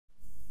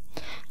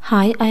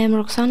Hi, I am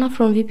Roxana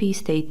from WP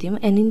State Team,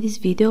 and in this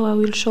video I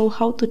will show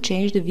how to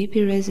change the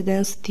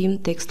WpResidence theme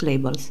text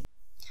labels.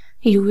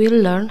 You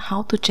will learn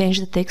how to change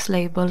the text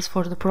labels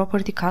for the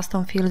property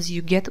custom fields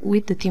you get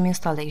with the theme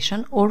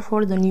installation or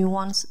for the new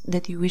ones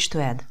that you wish to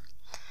add.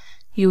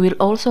 You will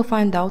also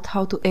find out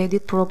how to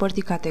edit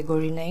property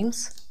category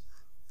names,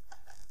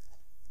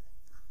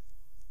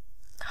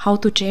 how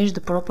to change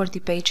the property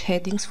page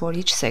headings for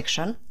each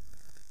section,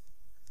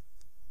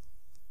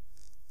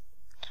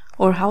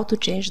 or how to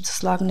change the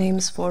slug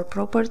names for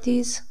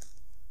properties,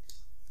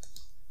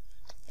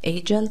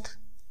 agent,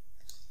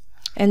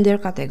 and their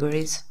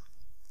categories.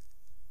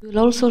 We will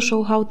also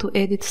show how to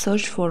edit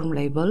search form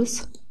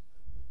labels.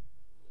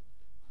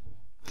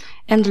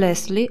 And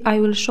lastly, I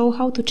will show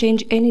how to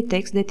change any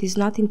text that is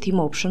not in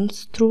theme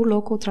options through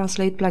Local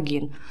Translate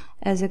plugin,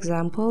 as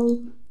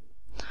example,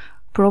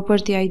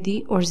 property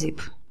ID or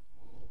zip.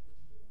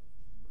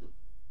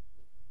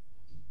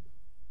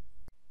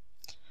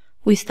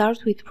 We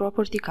start with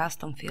property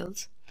custom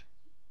fields.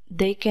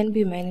 They can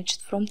be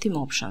managed from theme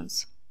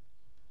options.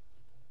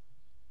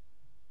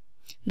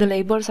 The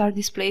labels are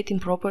displayed in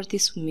Property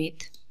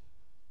Submit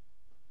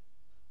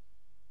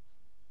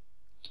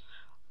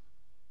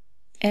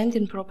and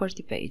in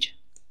Property Page.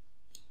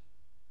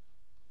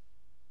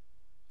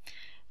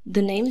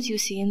 The names you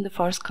see in the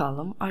first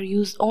column are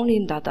used only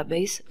in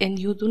database and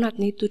you do not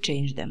need to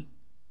change them.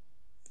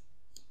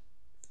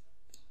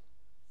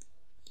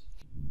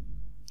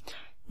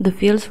 The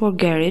fields for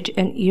garage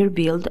and year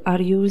build are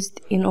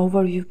used in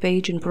Overview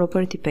page and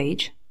Property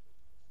page.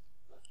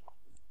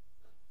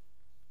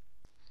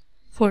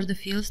 For the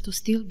fields to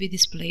still be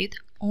displayed,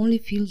 only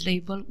field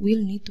label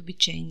will need to be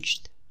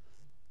changed.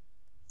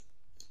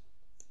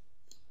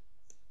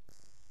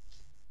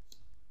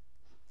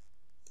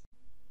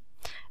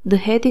 The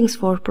headings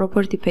for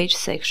Property page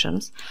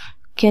sections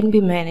can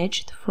be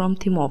managed from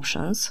theme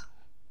options,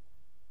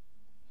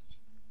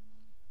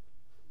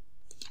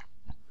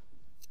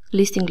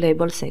 listing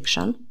label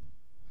section.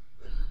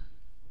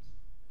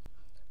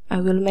 I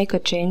will make a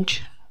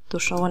change to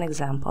show an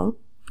example.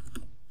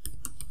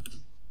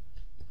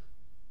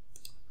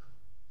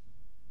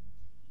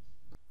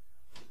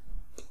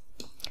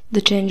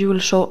 The change will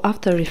show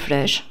after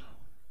refresh.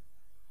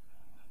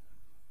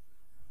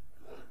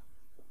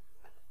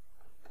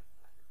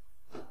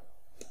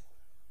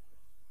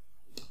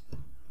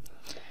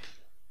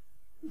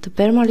 The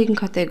permalink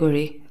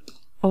category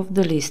of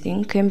the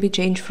listing can be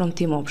changed from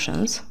theme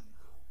options.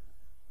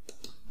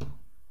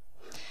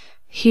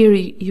 Here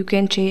you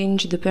can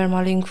change the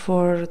permalink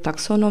for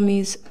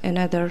taxonomies and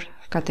other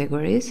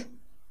categories.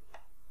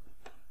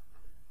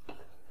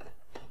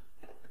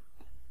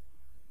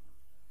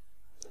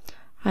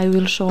 I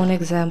will show an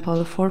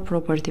example for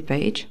property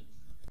page.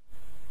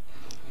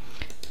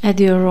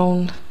 Add your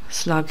own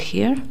slug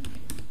here.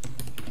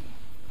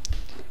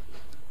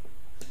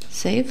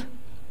 Save.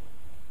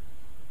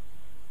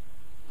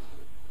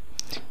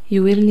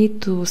 You will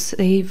need to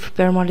save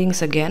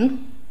permalinks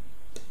again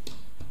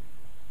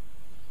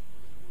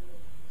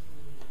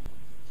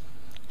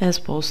as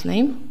post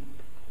name.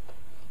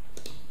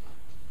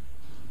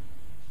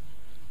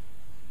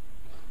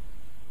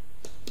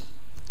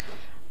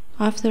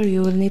 After,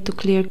 you will need to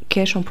clear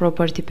cache on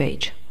property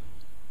page.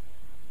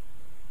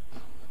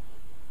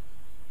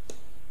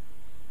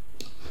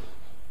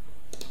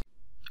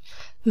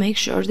 Make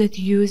sure that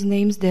you use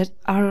names that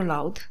are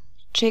allowed.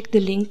 Check the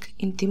link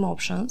in theme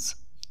options.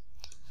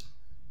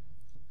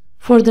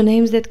 For the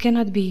names that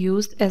cannot be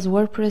used, as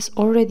WordPress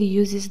already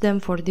uses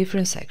them for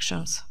different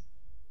sections.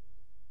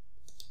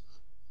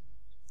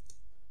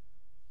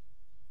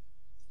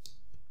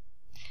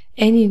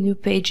 Any new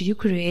page you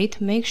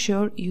create, make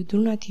sure you do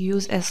not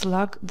use as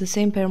slug the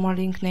same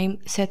permalink name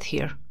set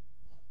here.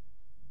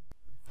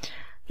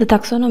 The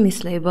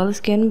taxonomies labels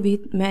can be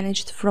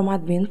managed from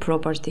admin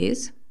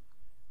properties.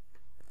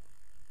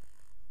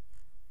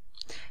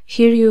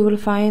 Here you will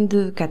find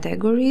the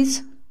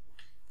categories,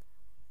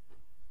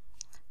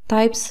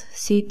 types,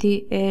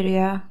 city,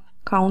 area,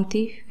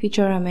 county,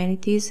 feature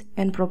amenities,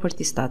 and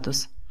property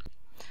status.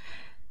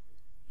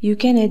 You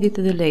can edit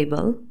the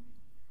label.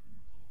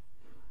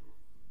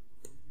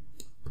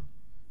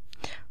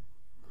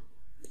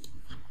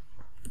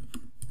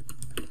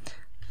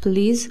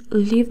 Please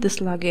leave the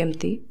slug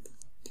empty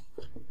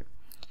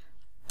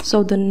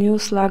so the new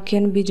slug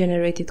can be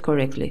generated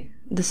correctly.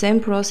 The same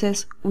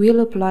process will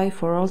apply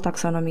for all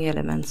taxonomy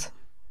elements.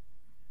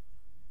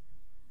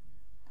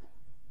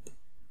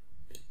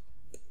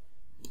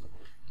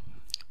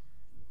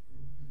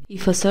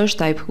 If a search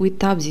type with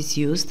tabs is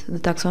used, the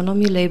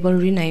taxonomy label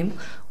rename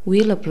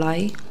will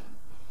apply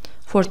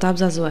for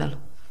tabs as well.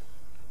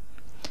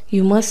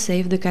 You must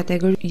save the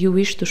category you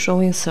wish to show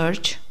in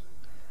search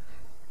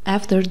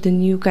after the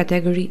new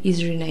category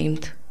is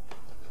renamed.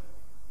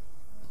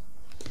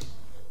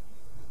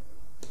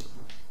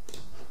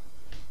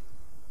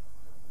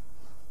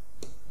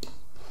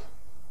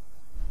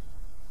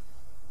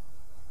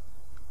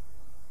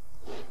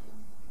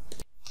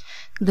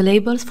 The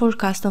labels for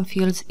custom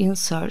fields in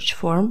search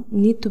form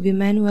need to be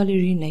manually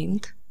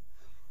renamed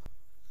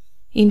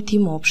In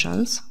Theme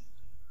Options,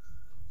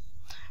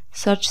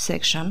 Search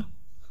section,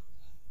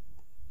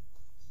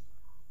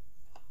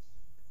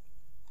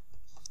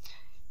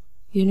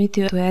 you need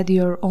to add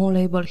your own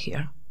label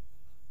here.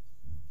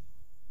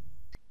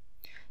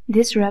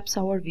 This wraps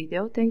our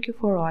video. Thank you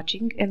for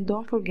watching, and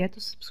don't forget to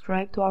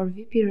subscribe to our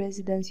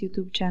WpResidence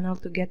YouTube channel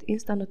to get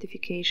instant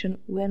notification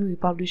when we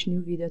publish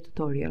new video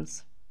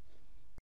tutorials.